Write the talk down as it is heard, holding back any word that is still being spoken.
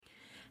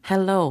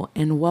Hello,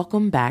 and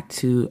welcome back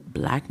to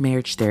Black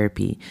Marriage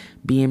Therapy,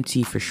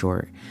 BMT for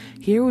short.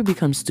 Here we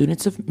become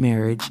students of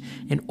marriage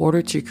in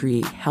order to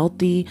create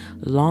healthy,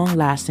 long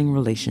lasting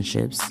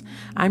relationships.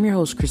 I'm your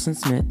host, Kristen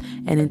Smith,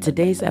 and in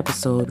today's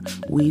episode,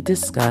 we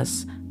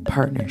discuss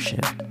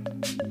partnership.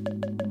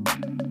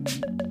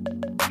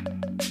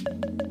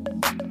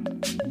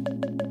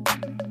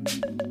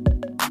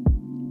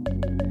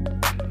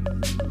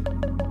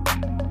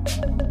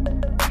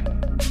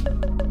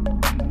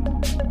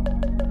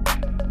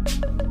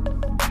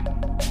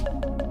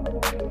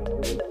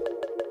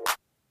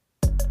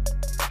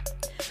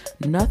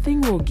 Nothing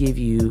will give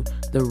you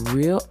the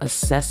real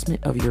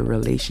assessment of your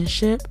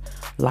relationship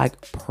like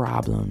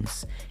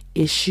problems,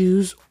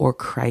 issues, or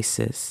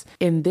crisis.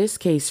 In this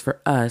case, for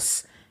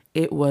us,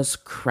 it was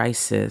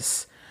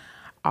crisis.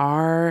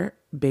 Our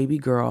baby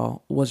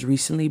girl was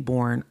recently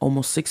born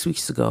almost 6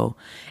 weeks ago,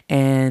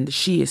 and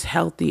she is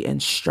healthy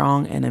and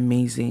strong and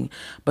amazing.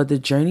 But the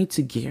journey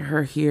to get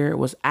her here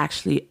was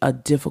actually a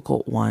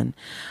difficult one.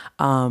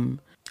 I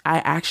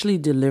actually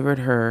delivered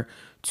her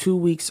 2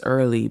 weeks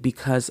early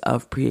because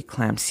of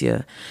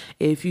preeclampsia.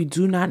 If you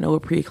do not know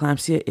what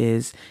preeclampsia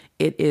is,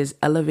 it is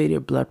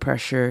elevated blood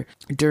pressure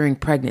during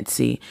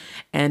pregnancy,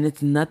 and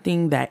it's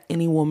nothing that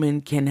any woman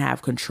can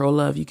have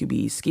control of. You could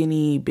be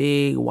skinny,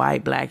 big,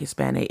 white, black,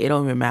 Hispanic, it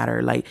don't even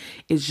matter. Like,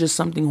 it's just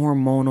something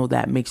hormonal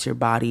that makes your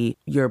body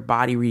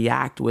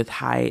react with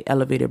high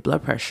elevated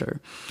blood pressure.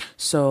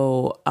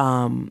 So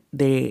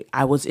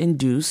I was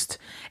induced,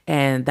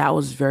 and that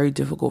was very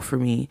difficult for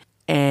me.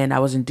 And I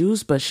was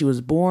induced, but she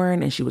was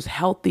born and she was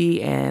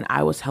healthy and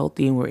I was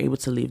healthy, and we were able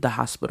to leave the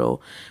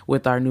hospital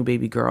with our new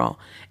baby girl.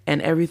 And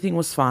everything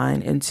was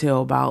fine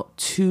until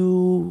about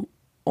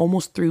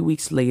almost 3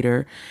 weeks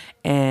later.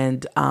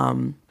 And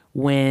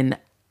when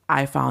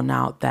I found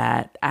out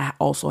that I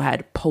also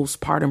had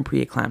postpartum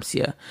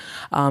preeclampsia.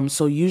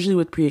 So usually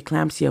with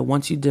preeclampsia,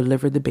 once you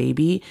deliver the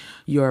baby,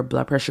 your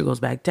blood pressure goes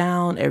back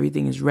down,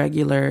 everything is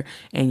regular,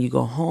 and you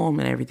go home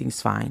and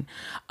everything's fine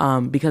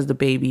because the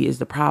baby is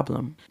the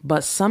problem.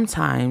 But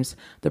sometimes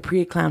the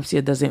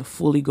preeclampsia doesn't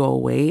fully go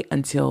away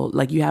until,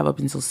 like, you have up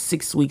until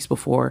 6 weeks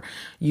before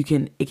it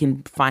can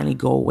finally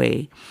go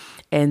away.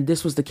 And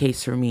this was the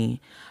case for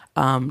me.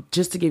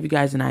 Just to give you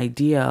guys an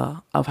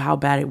idea of how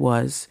bad it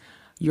was,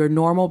 your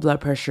normal blood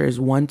pressure is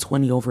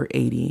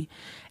 120/80.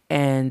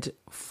 And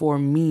for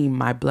me,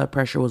 my blood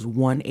pressure was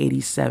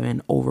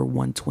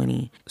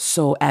 187/120.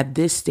 So at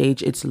this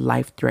stage, it's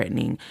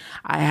life-threatening.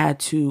 I had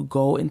to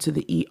go into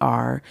the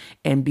ER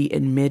and be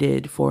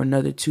admitted for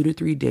another 2 to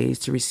 3 days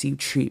to receive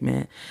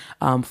treatment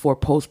for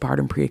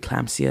postpartum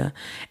preeclampsia.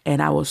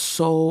 And I was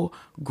so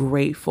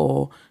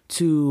grateful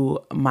to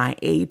my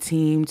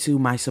A-team, to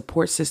my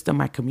support system,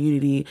 my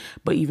community,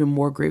 but even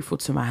more grateful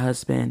to my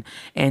husband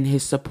and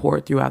his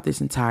support throughout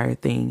this entire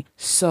thing.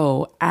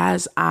 So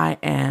as I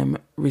am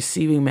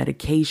receiving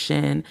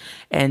medication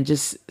and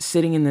just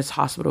sitting in this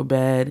hospital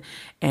bed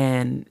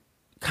and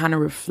kind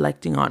of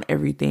reflecting on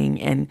everything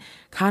and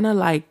kind of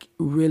like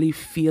really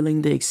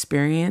feeling the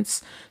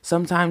experience.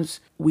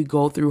 Sometimes we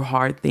go through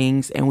hard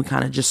things and we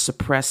kind of just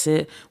suppress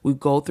it. We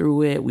go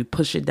through it, we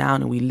push it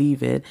down, and we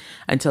leave it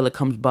until it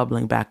comes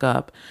bubbling back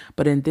up.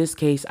 But in this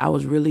case, I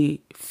was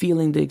really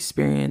feeling the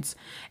experience.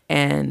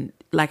 And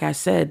like I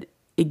said,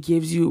 it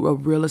gives you a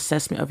real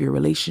assessment of your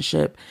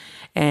relationship.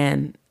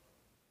 And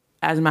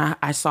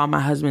I saw my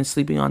husband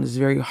sleeping on this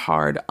very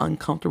hard,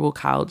 uncomfortable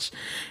couch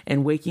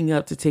and waking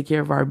up to take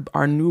care of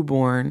our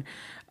newborn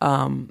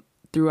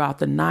throughout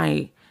the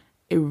night,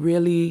 it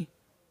really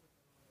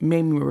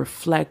made me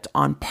reflect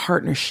on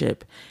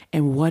partnership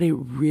and what it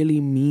really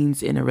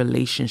means in a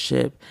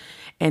relationship.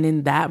 And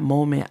in that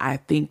moment, I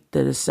think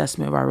the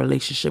assessment of our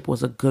relationship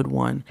was a good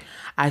one.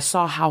 I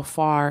saw how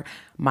far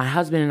my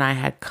husband and I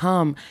had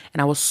come, and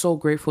I was so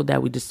grateful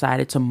that we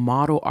decided to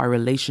model our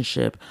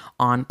relationship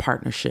on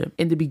partnership.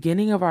 In the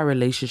beginning of our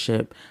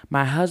relationship,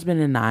 my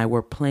husband and I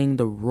were playing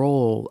the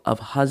role of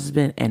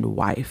husband and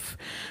wife.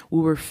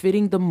 We were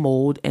fitting the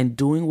mold and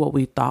doing what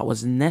we thought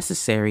was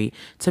necessary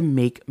to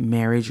make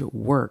marriage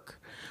work.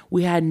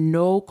 We had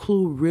no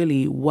clue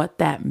really what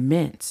that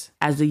meant.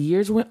 As the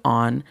years went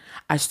on,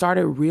 I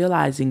started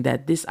realizing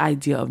that this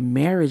idea of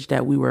marriage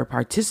that we were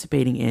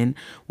participating in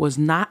was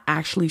not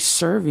actually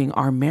serving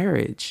our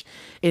marriage.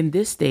 In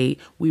this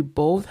state, we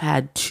both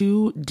had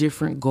two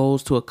different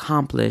goals to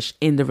accomplish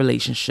in the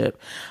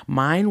relationship.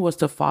 Mine was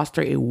to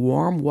foster a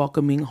warm,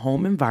 welcoming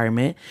home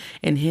environment,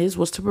 and his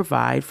was to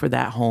provide for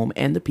that home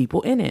and the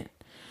people in it.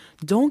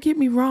 Don't get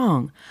me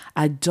wrong.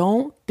 I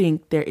don't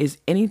think there is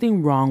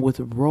anything wrong with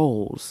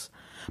roles.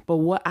 But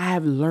what I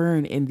have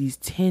learned in these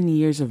 10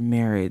 years of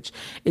marriage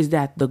is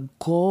that the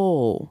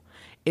goal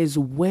is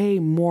way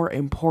more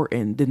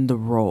important than the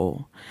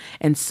role.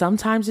 And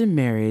sometimes in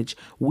marriage,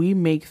 we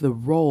make the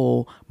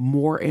role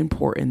more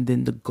important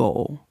than the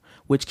goal,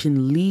 which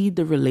can lead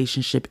the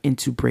relationship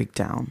into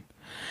breakdown.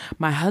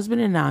 My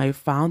husband and I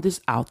found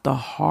this out the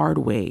hard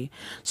way.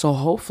 So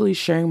hopefully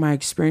sharing my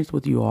experience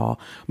with you all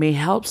may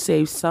help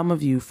save some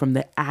of you from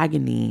the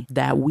agony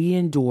that we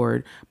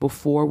endured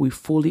before we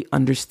fully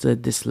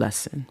understood this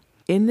lesson.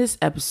 In this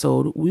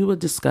episode, we will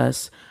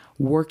discuss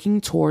working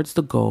towards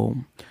the goal,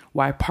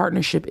 why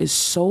partnership is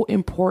so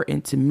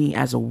important to me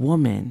as a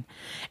woman,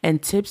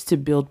 and tips to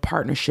build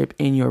partnership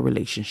in your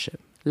relationship.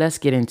 Let's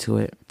get into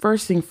it.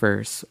 First thing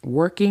first,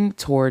 working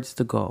towards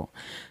the goal.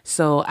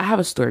 So I have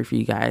a story for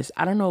you guys.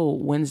 I don't know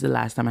when's the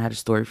last time I had a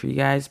story for you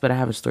guys, but I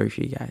have a story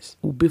for you guys.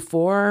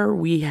 Before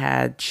we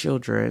had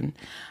children,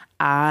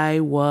 I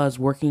was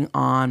working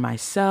on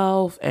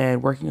myself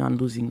and working on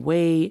losing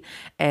weight.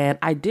 And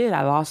I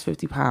lost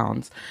 50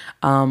 pounds.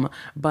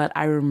 But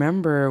I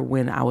remember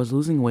when I was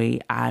losing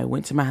weight, I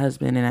went to my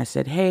husband and I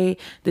said, hey,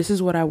 this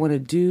is what I want to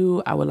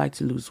do. I would like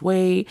to lose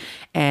weight.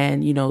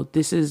 And,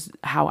 this is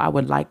how I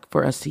would like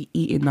for us to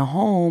eat in the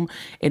home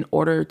in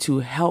order to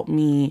help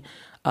me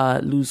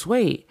lose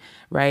weight.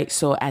 Right.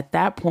 So at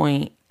that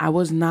point, I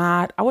would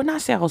not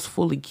say I was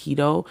fully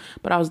keto,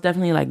 but I was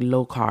definitely like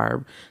low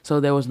carb.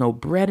 So there was no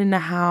bread in the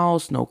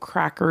house, no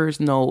crackers,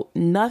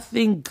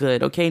 nothing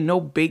good. Okay. No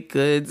baked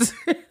goods.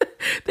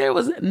 There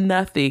was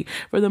nothing.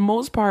 For the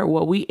most part,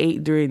 what we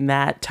ate during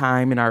that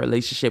time in our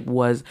relationship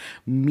was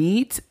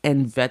meat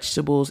and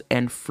vegetables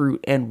and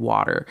fruit and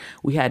water.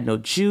 We had no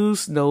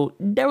juice,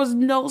 there was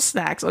no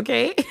snacks.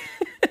 Okay.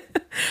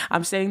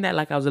 I'm saying that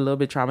like I was a little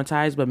bit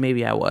traumatized, but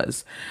maybe I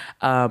was,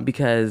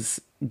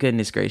 because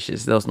goodness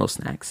gracious, there was no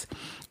snacks.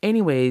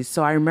 Anyways,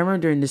 so I remember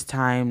during this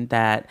time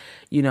that,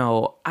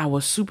 I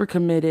was super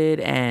committed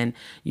and,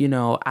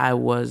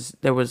 there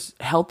was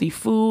healthy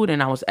food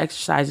and I was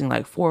exercising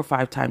like 4 or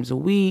 5 times a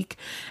week.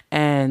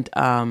 And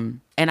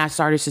I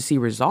started to see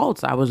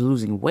results. I was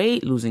losing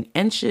weight, losing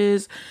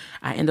inches.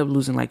 I ended up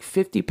losing like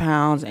 50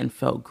 pounds and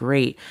felt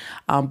great.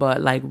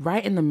 But like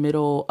right in the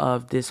middle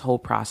of this whole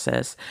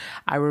process,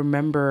 I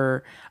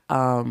remember,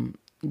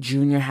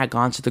 Junior had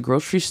gone to the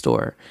grocery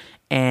store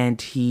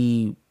and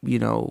he,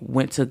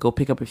 went to go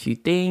pick up a few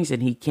things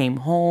and he came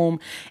home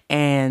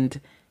and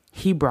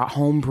he brought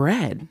home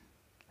bread,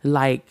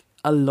 like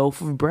a loaf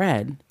of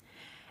bread.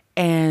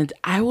 And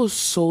I was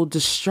so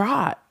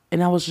distraught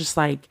and I was just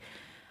like,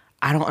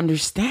 I don't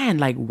understand.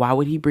 Like, why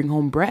would he bring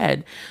home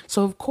bread?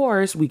 So of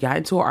course we got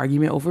into an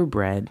argument over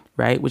bread,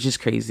 right? Which is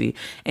crazy.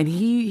 And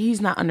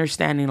he's not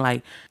understanding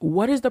like,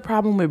 what is the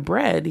problem with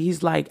bread?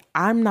 He's like,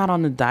 I'm not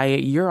on the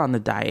diet. You're on the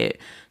diet.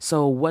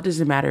 So what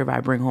does it matter if I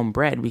bring home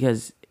bread?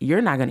 Because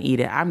you're not going to eat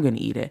it. I'm going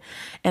to eat it.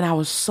 And I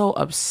was so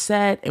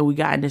upset. And we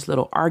got in this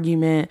little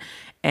argument.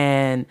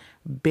 And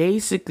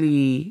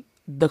basically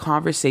the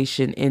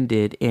conversation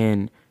ended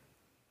in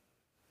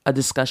a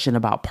discussion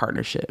about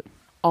partnership.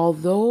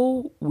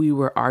 Although we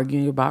were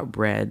arguing about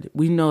bread,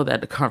 we know that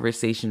the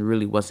conversation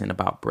really wasn't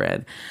about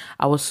bread.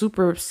 I was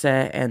super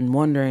upset and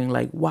wondering,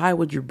 like, why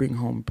would you bring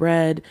home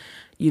bread?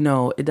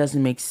 It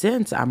doesn't make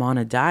sense. I'm on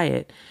a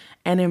diet.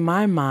 And in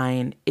my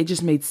mind, it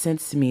just made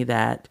sense to me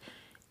that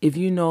if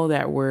you know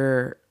that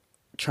we're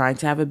trying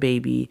to have a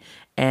baby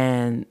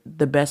and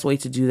the best way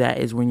to do that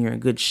is when you're in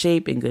good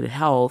shape, in good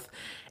health,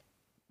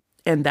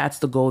 and that's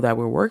the goal that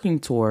we're working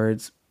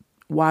towards,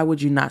 why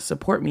would you not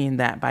support me in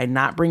that by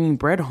not bringing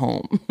bread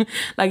home?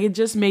 Like, it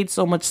just made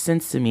so much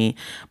sense to me.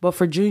 But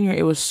for Junior,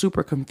 it was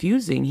super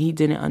confusing. He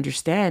didn't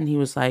understand. He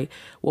was like,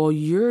 well,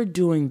 you're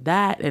doing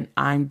that and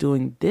I'm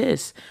doing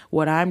this.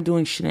 What I'm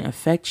doing shouldn't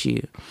affect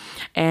you.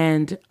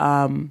 And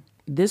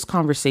this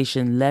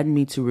conversation led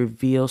me to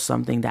reveal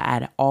something that I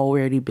had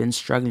already been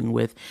struggling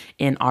with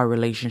in our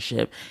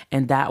relationship,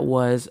 and that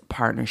was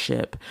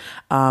partnership.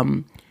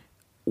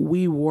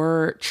 We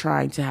were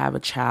trying to have a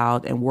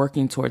child and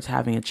working towards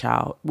having a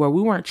child. Well,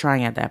 we weren't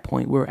trying at that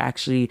point. We were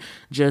actually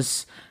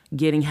just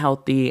getting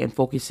healthy and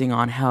focusing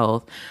on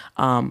health.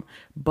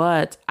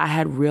 But I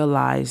had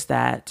realized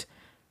that,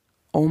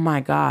 oh my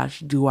gosh,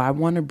 do I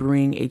want to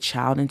bring a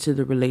child into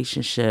the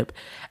relationship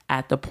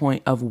at the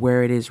point of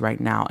where it is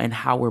right now and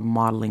how we're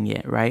modeling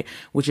it, right?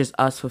 Which is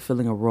us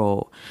fulfilling a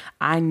role.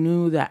 I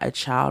knew that a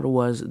child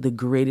was the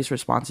greatest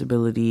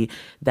responsibility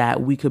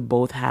that we could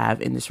both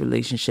have in this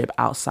relationship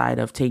outside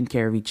of taking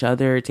care of each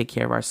other, take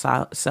care of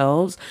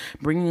ourselves.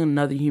 Bringing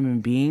another human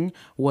being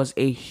was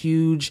a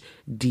huge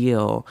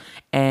deal.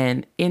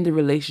 And in the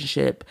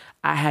relationship,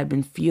 I had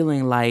been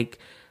feeling like,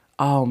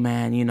 oh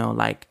man,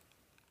 like,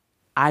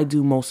 I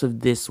do most of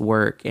this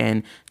work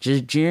and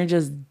Junior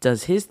just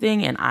does his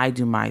thing and I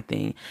do my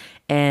thing.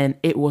 And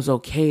it was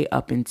okay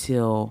up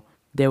until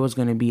there was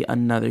going to be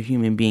another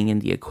human being in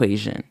the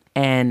equation.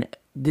 And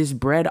this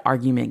bread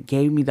argument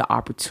gave me the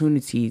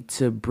opportunity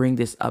to bring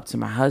this up to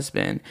my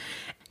husband.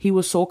 He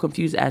was so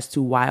confused as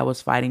to why I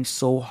was fighting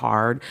so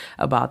hard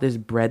about this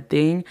bread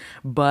thing.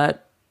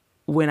 But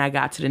when I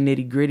got to the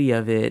nitty gritty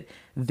of it,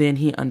 then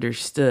he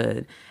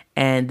understood.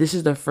 And this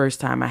is the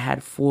first time I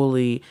had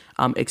fully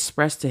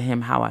expressed to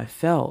him how I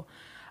felt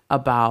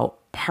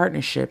about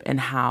partnership and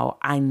how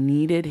I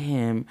needed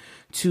him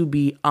to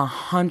be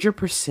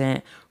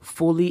 100%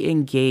 fully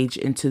engaged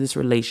into this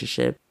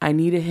relationship. I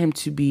needed him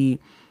to be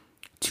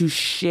to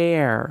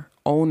share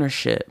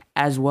ownership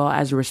as well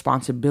as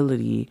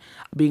responsibility,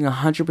 being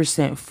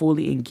 100%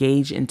 fully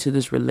engaged into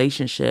this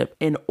relationship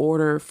in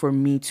order for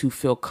me to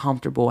feel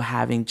comfortable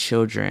having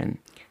children.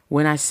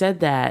 When I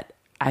said that,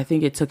 I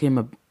think it took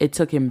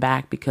him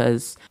back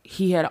because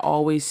he had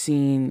always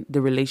seen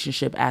the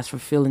relationship as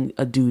fulfilling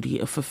a duty,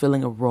 of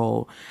fulfilling a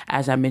role,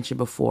 as I mentioned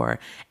before.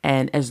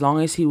 And as long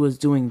as he was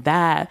doing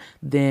that,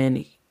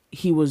 then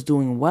he was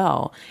doing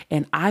well.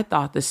 And I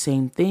thought the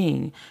same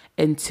thing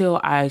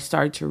until I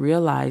started to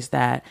realize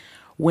that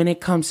when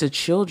it comes to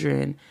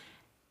children,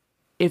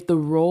 if the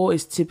role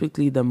is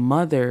typically the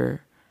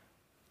mother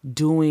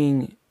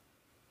doing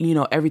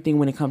everything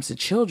when it comes to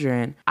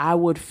children, I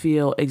would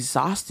feel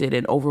exhausted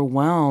and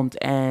overwhelmed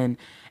and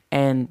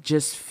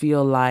just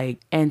feel like,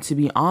 and to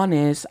be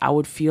honest, I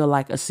would feel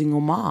like a single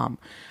mom.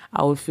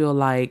 I would feel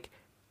like,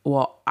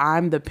 well,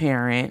 I'm the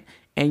parent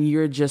and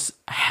you're just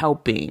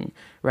helping,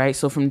 right?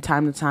 So from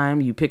time to time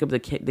you pick up the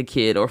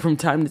kid, or from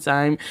time to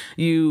time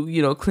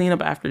you clean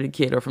up after the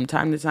kid, or from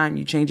time to time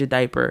you change a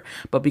diaper.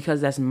 But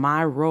because that's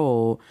my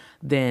role,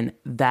 then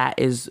that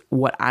is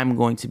what I'm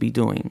going to be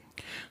doing.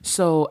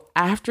 So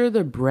after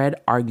the bread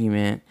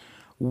argument,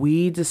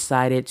 we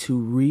decided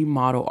to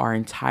remodel our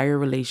entire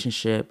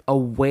relationship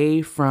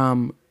away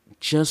from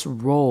just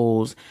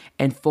roles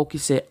and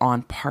focus it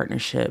on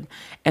partnership,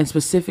 and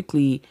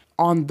specifically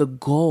on the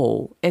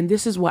goal. And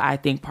this is what I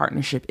think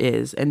partnership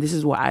is. And this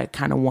is what I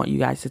kind of want you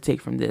guys to take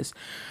from this.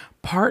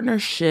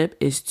 Partnership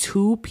is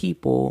two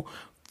people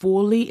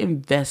fully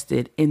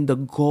invested in the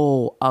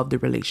goal of the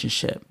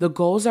relationship. The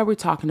goals that we're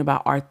talking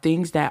about are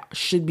things that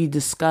should be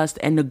discussed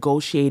and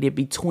negotiated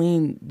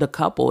between the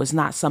couple. It's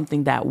not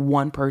something that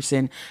one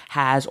person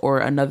has or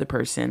another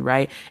person,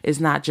 right? It's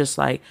not just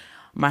like,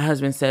 my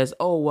husband says,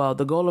 oh, well,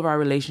 the goal of our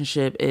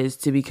relationship is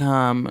to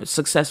become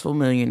successful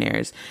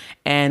millionaires.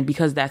 And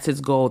because that's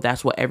his goal,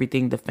 that's what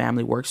everything the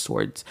family works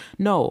towards.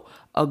 No,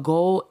 a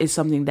goal is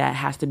something that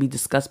has to be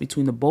discussed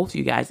between the both of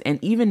you guys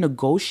and even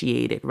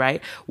negotiated,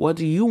 right? What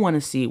do you want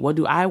to see? What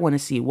do I want to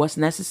see? What's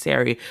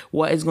necessary?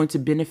 What is going to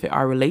benefit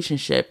our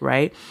relationship,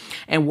 right?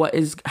 And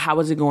how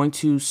is it going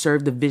to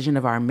serve the vision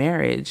of our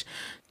marriage?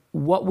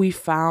 What we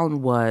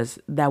found was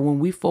that when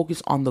we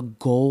focus on the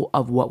goal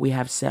of what we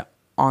have set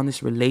on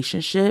this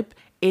relationship,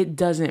 it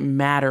doesn't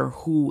matter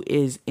who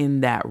is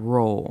in that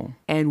role.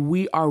 And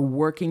we are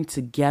working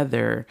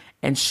together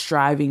and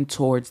striving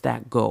towards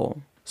that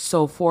goal.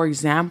 So for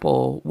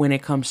example, when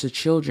it comes to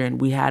children,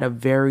 we had a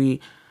very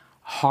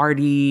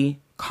hearty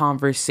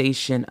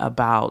conversation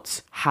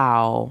about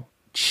how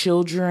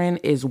children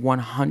is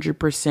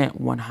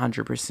 100%,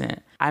 100%.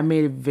 I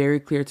made it very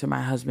clear to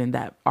my husband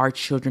that our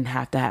children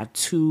have to have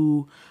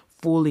two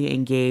fully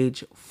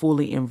engaged,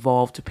 fully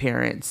involved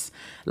parents.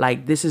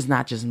 Like, this is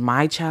not just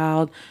my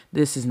child.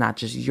 This is not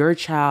just your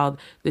child.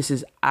 This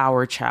is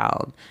our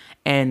child.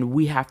 And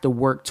we have to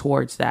work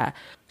towards that.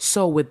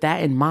 So with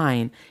that in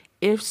mind,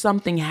 if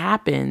something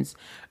happens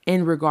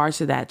in regards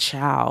to that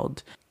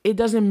child, it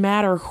doesn't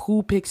matter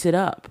who picks it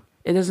up.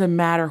 It doesn't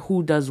matter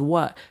who does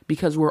what,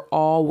 because we're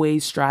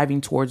always striving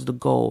towards the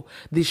goal,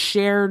 the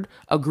shared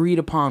agreed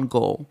upon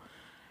goal.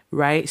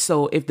 Right?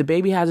 So if the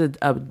baby has a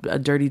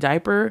dirty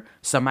diaper,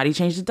 somebody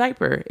change the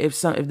diaper. If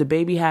the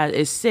baby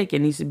is sick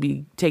and needs to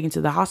be taken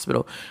to the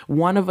hospital,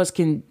 one of us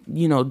can,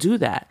 do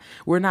that.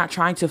 We're not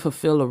trying to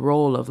fulfill a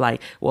role of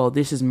like, well,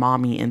 this is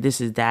mommy and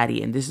this is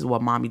daddy and this is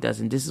what mommy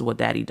does and this is what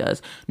daddy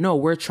does. No,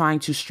 we're trying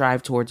to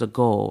strive towards a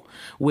goal,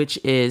 which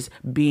is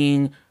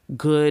being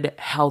good,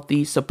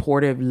 healthy,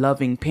 supportive,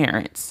 loving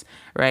parents,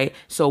 right?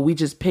 So we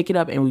just pick it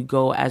up and we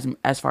go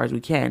as far as we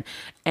can.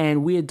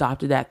 And we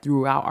adopted that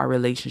throughout our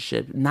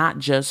relationship, not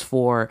just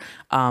for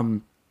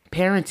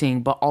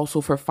parenting, but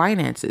also for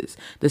finances.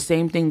 The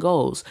same thing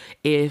goes.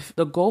 If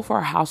the goal for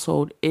our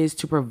household is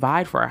to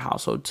provide for our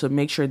household, to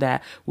make sure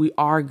that we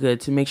are good,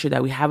 to make sure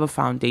that we have a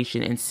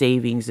foundation and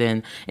savings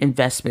and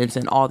investments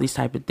and all these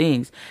type of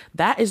things,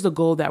 that is the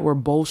goal that we're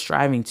both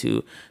striving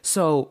to.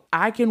 So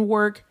I can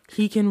work,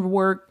 he can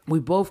work, we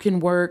both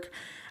can work.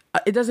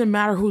 It doesn't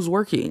matter who's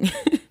working.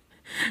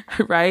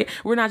 Right?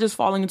 We're not just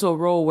falling into a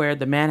role where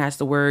the man has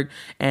to work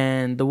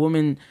and the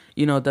woman,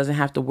 doesn't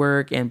have to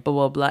work and blah,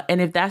 blah, blah.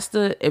 And if that's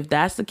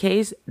the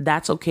case,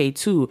 that's okay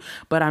too.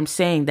 But I'm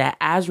saying that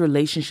as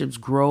relationships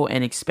grow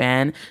and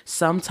expand,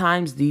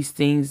 sometimes these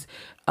things,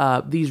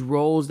 these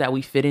roles that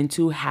we fit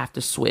into have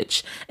to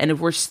switch. And if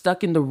we're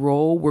stuck in the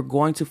role, we're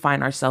going to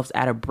find ourselves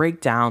at a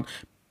breakdown.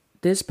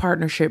 This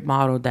partnership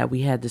model that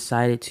we had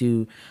decided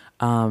to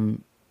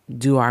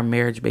do our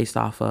marriage based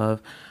off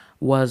of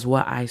was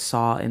what I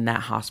saw in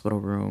that hospital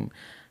room.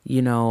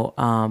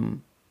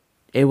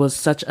 It was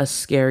such a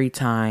scary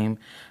time,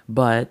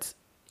 but,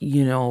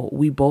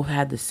 we both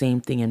had the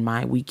same thing in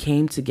mind. We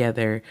came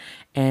together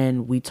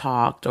and we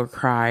talked or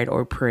cried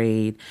or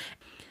prayed,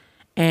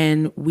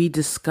 and we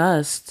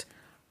discussed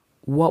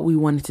what we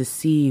wanted to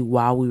see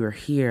while we were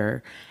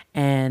here.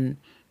 And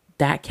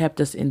that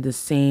kept us in the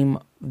same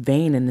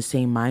vein, in the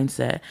same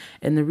mindset.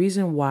 And the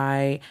reason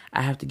why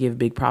I have to give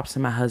big props to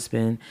my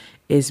husband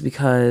is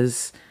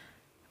because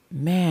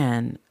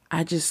man,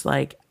 I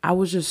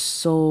was just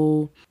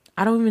so,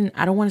 I don't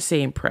want to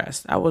say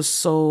impressed. I was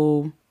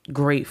so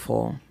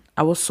grateful.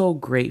 I was so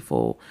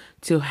grateful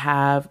to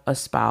have a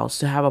spouse,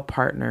 to have a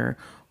partner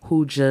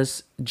who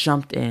just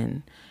jumped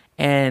in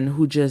and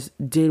who just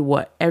did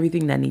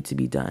everything that needed to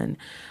be done.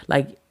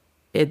 Like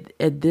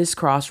at this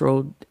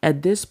crossroad,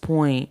 at this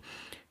point,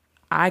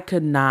 I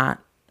could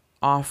not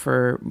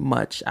offer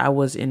much. I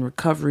was in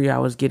recovery. I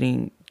was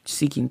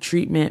seeking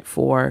treatment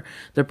for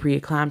the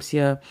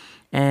preeclampsia,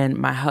 and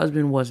my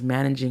husband was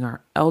managing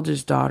our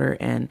eldest daughter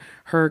and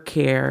her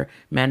care,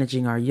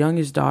 managing our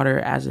youngest daughter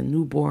as a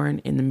newborn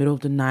in the middle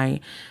of the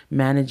night,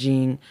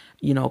 managing,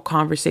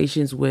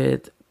 conversations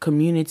with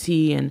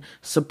community and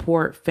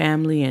support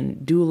family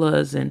and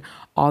doulas and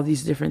all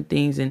these different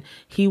things. And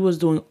he was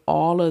doing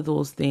all of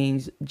those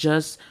things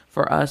just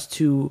for us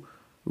to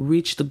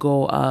reach the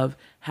goal of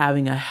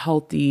having a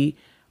healthy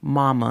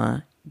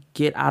mama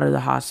get out of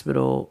the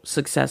hospital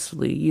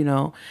successfully,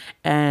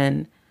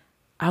 and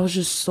I was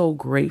just so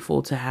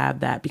grateful to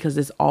have that, because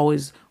it's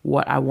always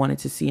what I wanted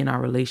to see in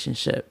our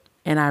relationship.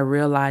 And I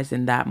realized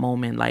in that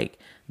moment, like,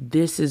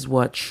 this is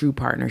what true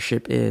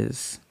partnership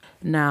is.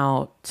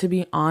 Now, to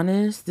be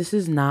honest, this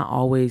is not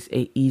always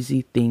a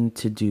easy thing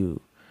to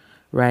do,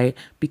 right?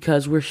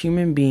 Because we're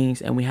human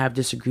beings and we have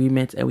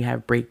disagreements and we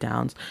have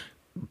breakdowns.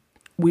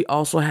 We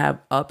also have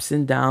ups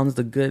and downs,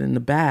 the good and the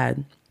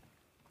bad.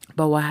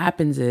 But what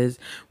happens is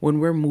when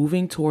we're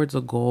moving towards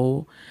a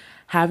goal,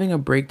 having a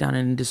breakdown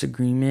and a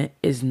disagreement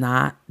is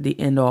not the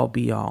end all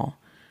be all.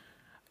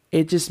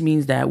 It just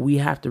means that we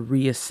have to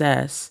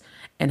reassess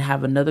and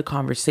have another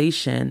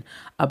conversation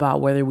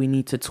about whether we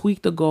need to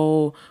tweak the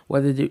goal,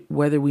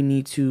 whether we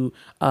need to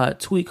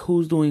tweak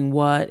who's doing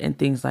what and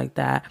things like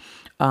that,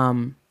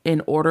 in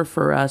order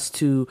for us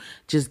to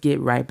just get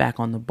right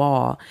back on the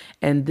ball.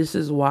 And this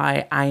is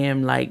why I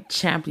am like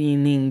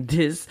championing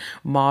this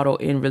model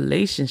in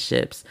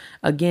relationships.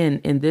 Again,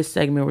 in this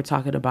segment, we're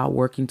talking about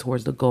working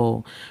towards the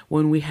goal.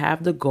 When we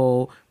have the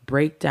goal,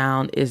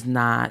 breakdown is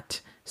not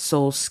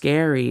so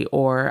scary,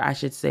 or I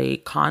should say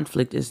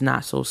conflict is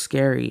not so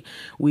scary.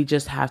 We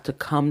just have to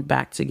come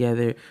back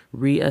together,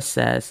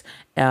 reassess,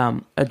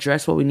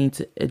 address what we need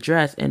to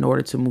address in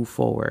order to move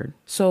forward.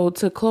 So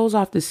to close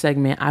off this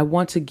segment, I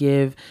want to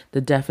give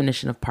the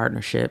definition of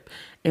partnership.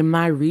 In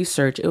my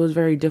research, it was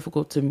very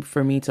difficult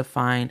for me to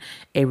find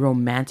a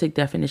romantic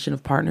definition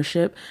of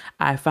partnership.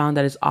 I found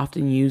that it's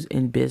often used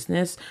in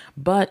business,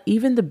 but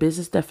even the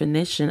business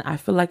definition, I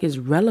feel like is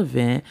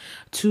relevant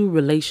to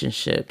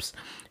relationships.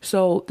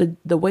 So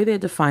the way they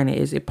define it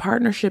is a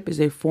partnership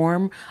is a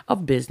form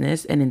of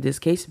business, and in this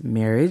case,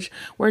 marriage,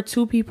 where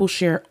two people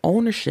share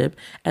ownership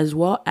as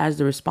well as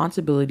the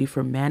responsibility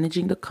for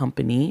managing the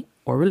company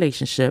or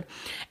relationship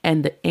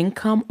and the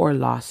income or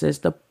losses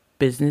the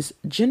business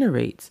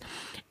generates.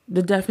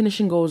 The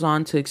definition goes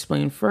on to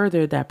explain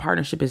further that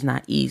partnership is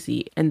not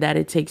easy and that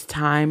it takes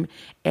time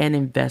and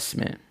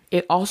investment.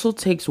 It also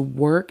takes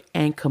work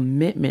and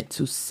commitment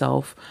to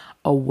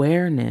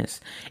self-awareness.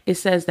 It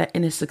says that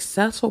in a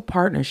successful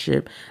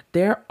partnership,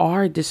 there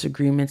are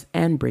disagreements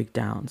and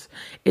breakdowns.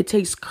 It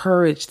takes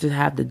courage to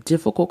have the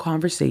difficult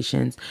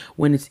conversations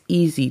when it's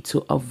easy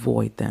to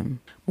avoid them.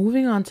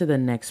 Moving on to the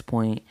next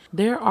point,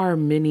 there are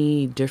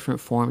many different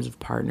forms of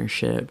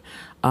partnership,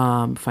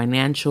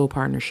 financial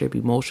partnership,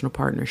 emotional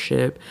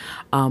partnership.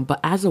 But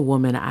as a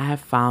woman, I have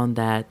found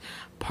that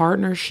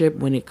partnership,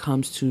 when it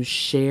comes to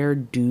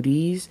shared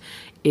duties,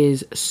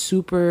 is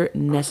super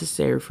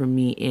necessary for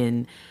me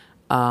in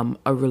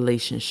a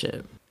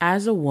relationship.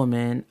 As a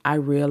woman, I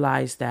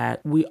realize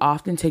that we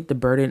often take the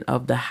burden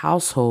of the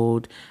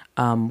household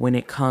when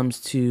it comes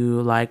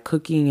to like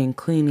cooking and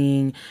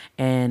cleaning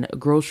and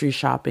grocery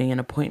shopping and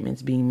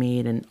appointments being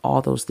made and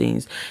all those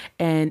things.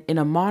 And in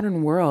a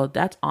modern world,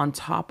 that's on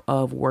top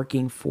of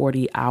working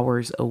 40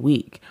 hours a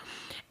week.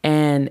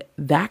 And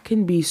that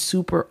can be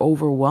super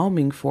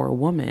overwhelming for a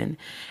woman.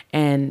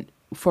 And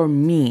for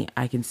me,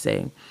 I can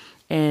say.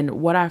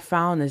 And what I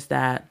found is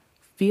that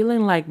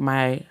feeling like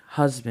my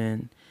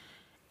husband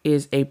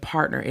is a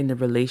partner in the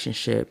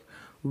relationship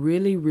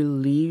really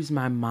relieves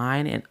my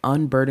mind and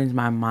unburdens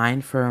my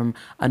mind from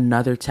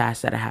another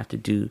task that I have to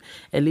do.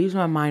 It leaves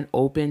my mind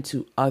open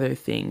to other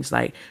things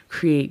like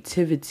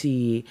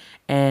creativity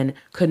and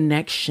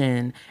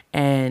connection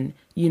and,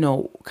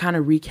 kind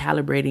of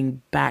recalibrating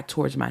back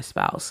towards my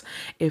spouse.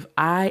 If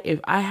I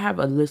have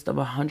a list of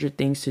 100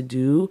 things to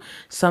do,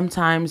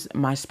 sometimes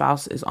my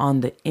spouse is on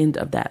the end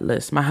of that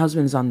list. My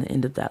husband is on the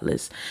end of that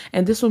list.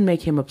 And this will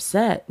make him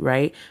upset,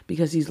 right?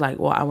 Because he's like,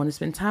 well, I want to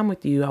spend time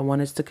with you. I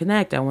want us to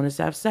connect. I want us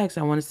to have sex.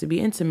 I want us to be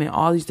intimate,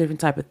 all these different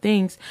type of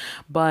things.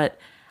 But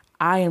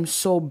I am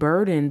so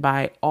burdened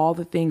by all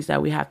the things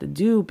that we have to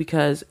do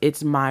because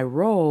it's my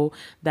role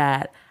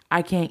that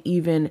I can't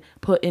even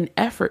put in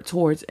effort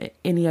towards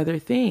any other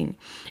thing.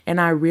 And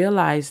I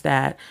realized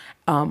that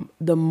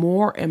the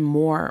more and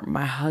more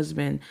my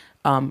husband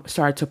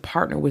started to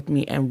partner with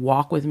me and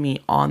walk with me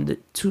on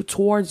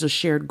towards the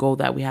shared goal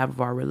that we have of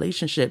our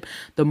relationship,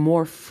 the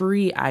more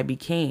free I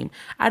became.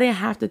 I didn't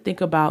have to think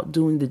about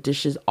doing the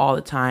dishes all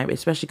the time,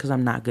 especially because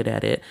I'm not good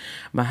at it.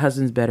 My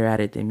husband's better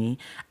at it than me.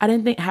 I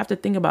didn't have to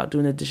think about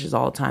doing the dishes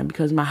all the time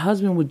because my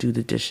husband would do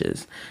the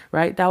dishes,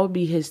 right? That would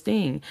be his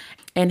thing.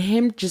 And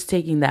him just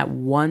taking that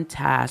one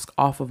task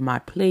off of my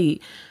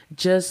plate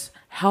just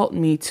helped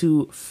me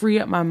to free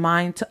up my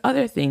mind to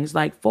other things,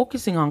 like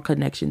focusing on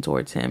connection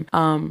towards him.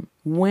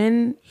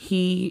 When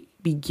he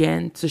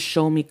began to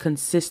show me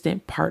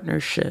consistent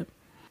partnership,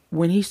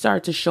 when he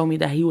started to show me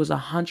that he was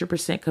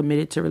 100%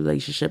 committed to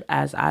relationship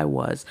as I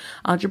was,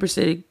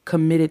 100%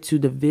 committed to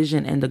the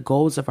vision and the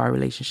goals of our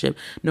relationship,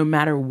 no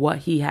matter what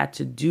he had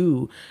to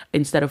do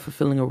instead of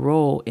fulfilling a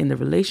role in the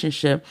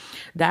relationship,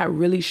 that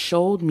really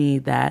showed me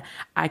that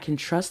I can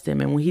trust him.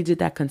 And when he did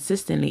that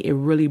consistently, it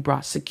really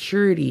brought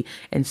security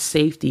and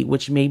safety,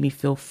 which made me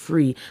feel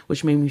free,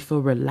 which made me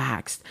feel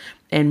relaxed,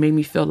 and made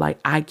me feel like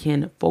I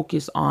can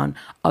focus on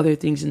other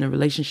things in the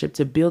relationship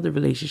to build the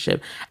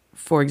relationship.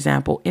 For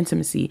example,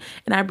 intimacy.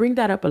 And I bring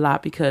that up a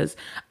lot because,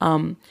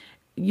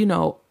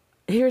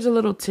 here's a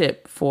little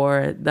tip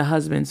for the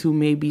husbands who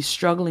may be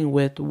struggling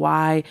with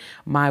why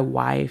my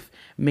wife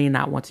may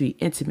not want to be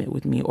intimate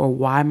with me or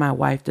why my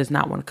wife does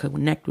not want to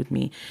connect with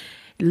me.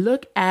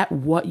 Look at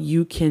what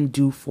you can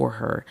do for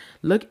her.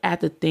 Look at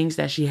the things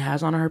that she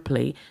has on her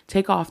plate.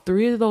 Take off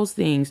 3 of those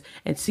things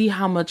and see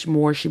how much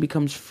more she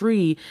becomes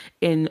free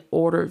in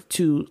order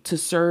to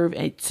serve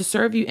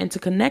you and to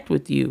connect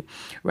with you,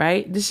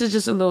 right? This is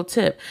just a little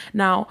tip.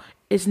 Now,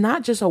 it's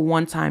not just a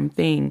one-time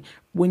thing.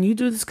 When you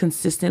do this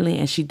consistently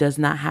and she does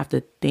not have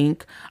to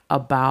think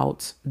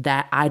about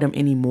that item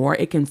anymore,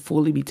 it can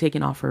fully be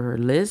taken off of her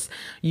list.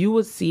 You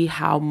will see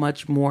how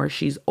much more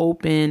she's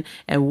open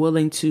and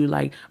willing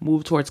to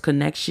move towards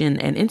connection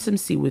and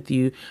intimacy with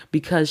you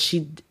because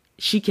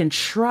she can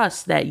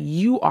trust that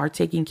you are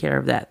taking care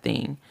of that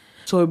thing.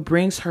 So it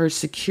brings her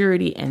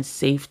security and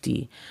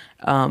safety.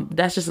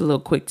 That's just a little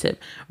quick tip.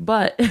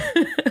 But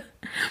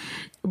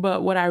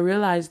but what I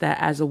realized that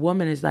as a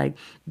woman is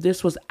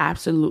this was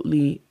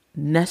absolutely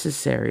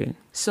necessary.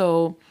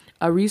 So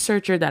a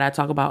researcher that I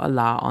talk about a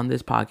lot on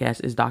this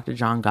podcast is Dr.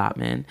 John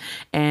Gottman.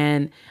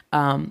 And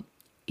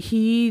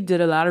he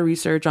did a lot of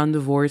research on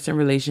divorce and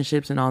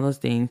relationships and all those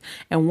things.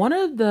 And one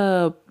of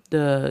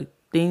the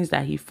things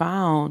that he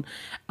found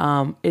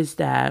is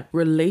that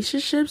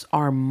relationships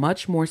are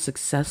much more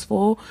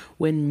successful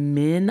when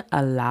men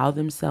allow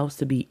themselves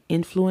to be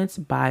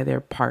influenced by their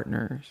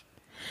partners.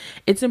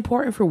 It's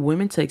important for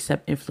women to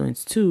accept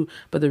influence too,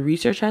 but the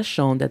research has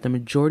shown that the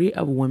majority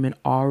of women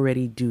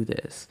already do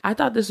this. I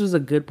thought this was a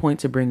good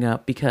point to bring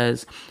up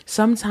because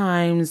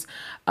sometimes,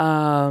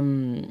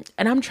 and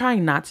I'm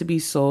trying not to be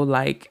so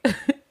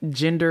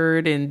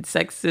gendered and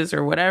sexist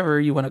or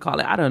whatever you want to call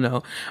it. I don't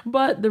know.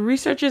 But the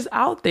research is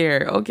out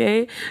there.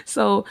 Okay.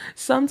 So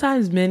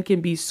sometimes men can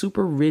be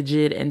super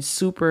rigid and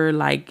super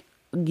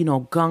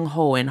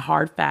gung-ho and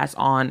hard fast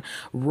on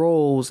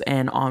roles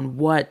and on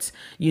what,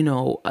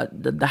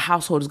 the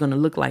household is going to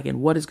look like and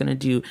what it's going to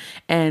do.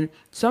 And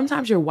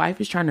sometimes your wife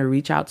is trying to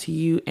reach out to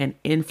you and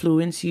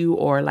influence you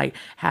or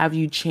have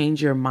you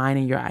change your mind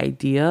and your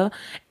idea.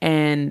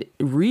 And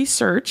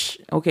research,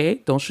 okay,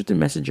 don't shoot the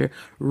messenger.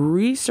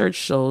 Research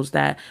shows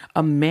that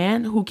a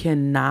man who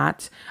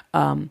cannot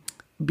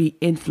be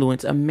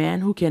influenced, a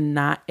man who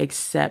cannot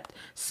accept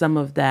some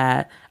of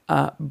that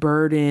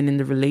burden in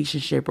the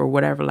relationship or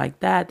whatever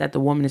that the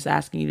woman is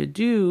asking you to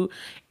do,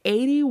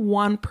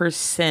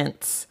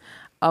 81%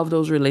 of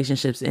those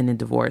relationships end in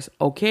divorce.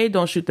 Okay,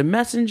 don't shoot the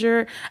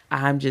messenger.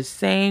 I'm just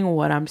saying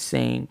what I'm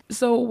saying.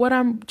 So what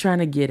I'm trying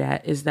to get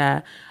at is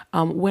that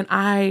when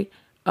I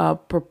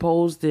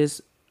proposed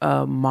this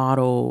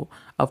model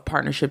of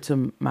partnership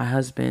to my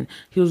husband,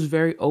 he was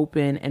very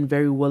open and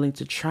very willing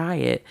to try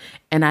it.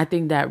 And I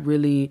think that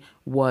really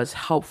was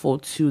helpful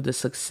to the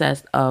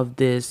success of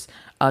this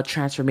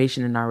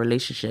transformation in our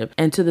relationship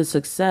and to the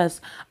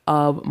success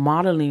of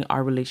modeling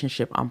our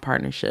relationship on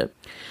partnership.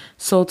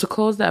 So to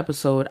close the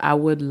episode, I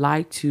would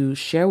like to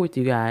share with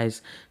you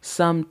guys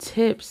some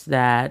tips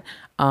that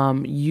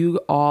you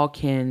all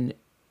can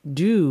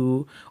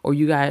do or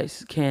you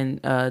guys can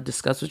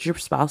discuss with your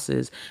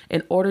spouses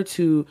in order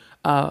to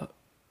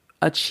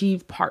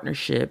achieve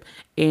partnership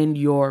in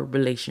your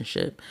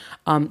relationship.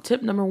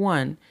 Tip number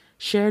 1,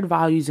 shared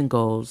values and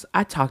goals.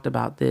 I talked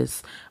about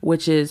this,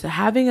 which is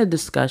having a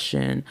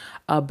discussion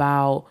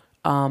about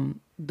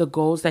the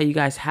goals that you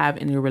guys have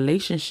in your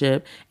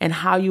relationship and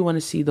how you want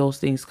to see those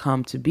things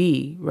come to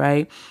be,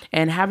 right?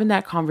 And having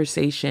that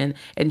conversation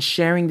and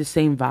sharing the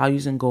same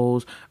values and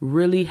goals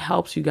really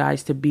helps you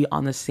guys to be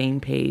on the same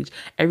page.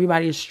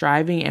 Everybody is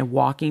striving and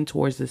walking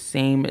towards the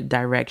same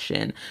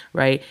direction,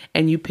 right?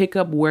 And you pick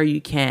up where you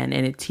can,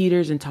 and it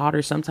teeters and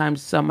totters.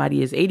 Sometimes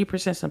somebody is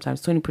 80%,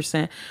 sometimes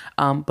 20%,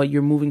 but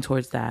you're moving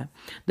towards that.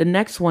 The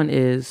next one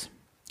is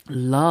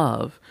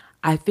love.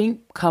 I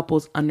think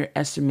couples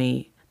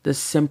underestimate the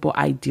simple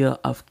idea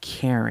of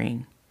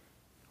caring,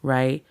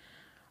 right?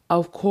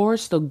 Of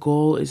course, the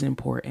goal is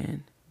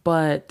important,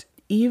 but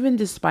even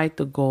despite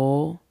the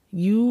goal,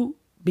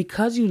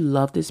 because you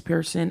love this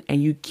person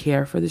and you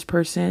care for this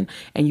person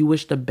and you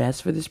wish the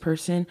best for this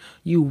person,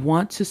 you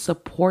want to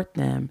support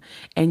them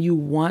and you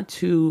want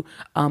to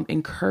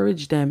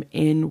encourage them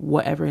in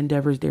whatever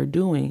endeavors they're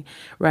doing,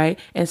 right?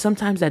 And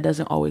sometimes that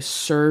doesn't always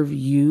serve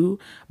you,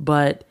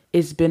 but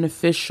it's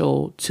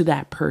beneficial to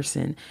that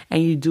person.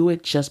 And you do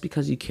it just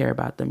because you care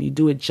about them. You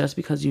do it just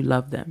because you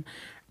love them.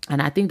 And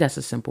I think that's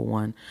a simple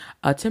one.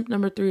 Tip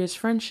number 3 is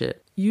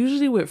friendship.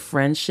 Usually with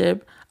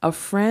friendship, a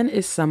friend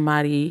is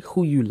somebody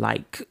who you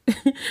like,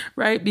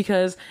 right?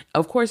 Because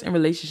of course, in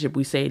relationship,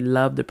 we say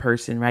love the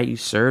person, right? You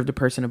serve the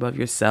person above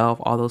yourself,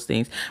 all those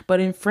things. But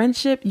in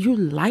friendship, you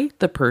like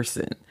the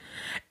person.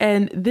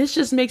 And this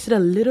just makes it a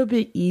little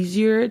bit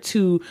easier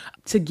to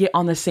get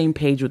on the same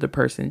page with the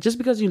person. Just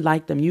because you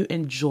like them, you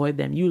enjoy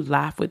them, you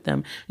laugh with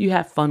them, you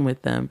have fun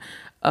with them.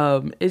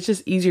 It's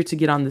just easier to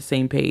get on the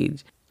same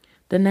page.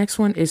 The next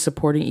one is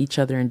supporting each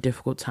other in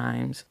difficult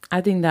times. I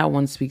think that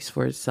one speaks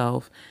for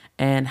itself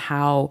and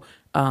how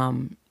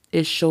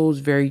it shows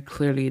very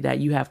clearly that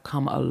you have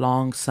come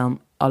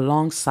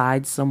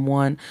alongside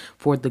someone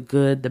for the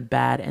good, the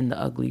bad, and the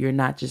ugly. You're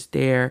not just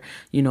there,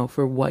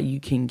 for what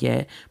you can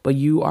get, but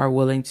you are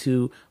willing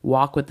to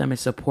walk with them and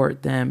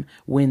support them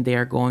when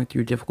they're going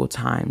through difficult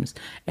times.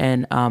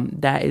 And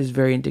that is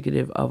very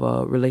indicative of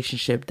a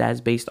relationship that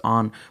is based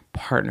on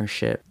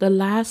partnership. The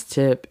last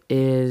tip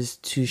is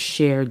to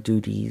share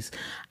duties.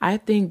 I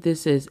think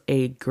this is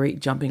a great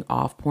jumping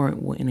off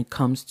point when it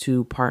comes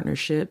to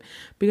partnership,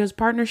 because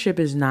partnership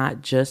is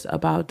not just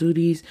about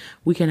duties.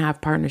 We can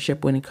have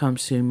partnership when it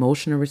comes to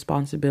emotional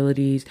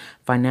responsibilities,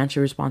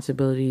 financial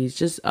responsibilities,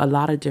 just a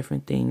lot of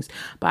different things.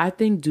 But I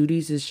think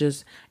duties is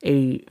just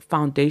a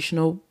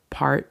foundational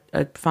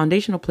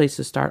place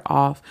to start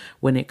off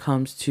when it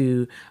comes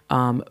to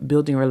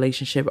building a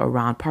relationship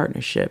around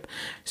partnership.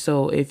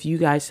 So if you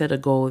guys set a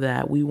goal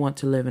that we want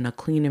to live in a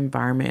clean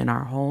environment in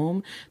our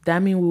home, that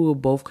means we will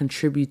both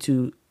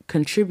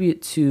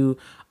contribute to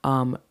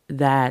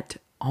that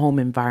home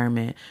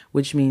environment,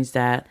 which means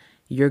that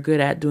you're good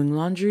at doing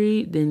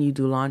laundry, then you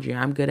do laundry.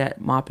 I'm good at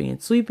mopping and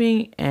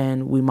sweeping,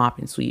 and we mop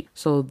and sweep.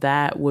 So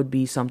that would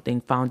be something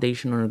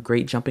foundational and a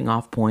great jumping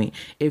off point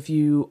if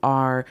you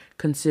are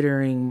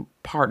considering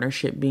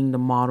partnership being the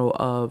model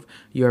of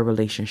your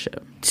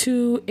relationship.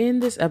 To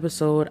end this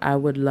episode, I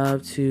would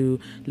love to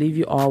leave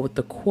you all with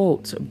the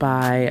quote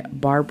by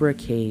Barbara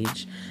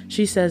Cage.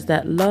 She says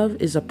that love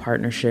is a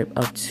partnership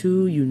of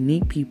two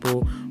unique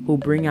people who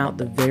bring out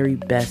the very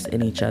best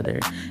in each other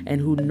and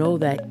who know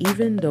that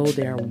even though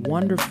they are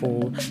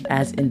wonderful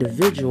as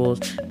individuals,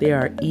 they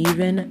are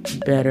even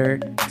better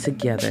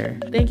together.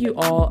 Thank you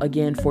all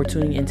again for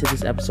tuning into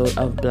this episode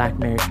of Black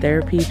Marriage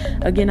Therapy.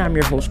 Again, I'm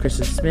your host,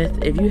 Krista Smith.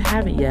 If you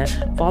haven't yet,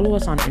 follow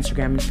us on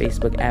Instagram and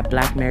Facebook at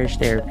Black Marriage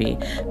Therapy.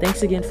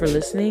 Thanks again for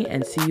listening,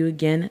 and see you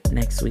again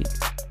next week.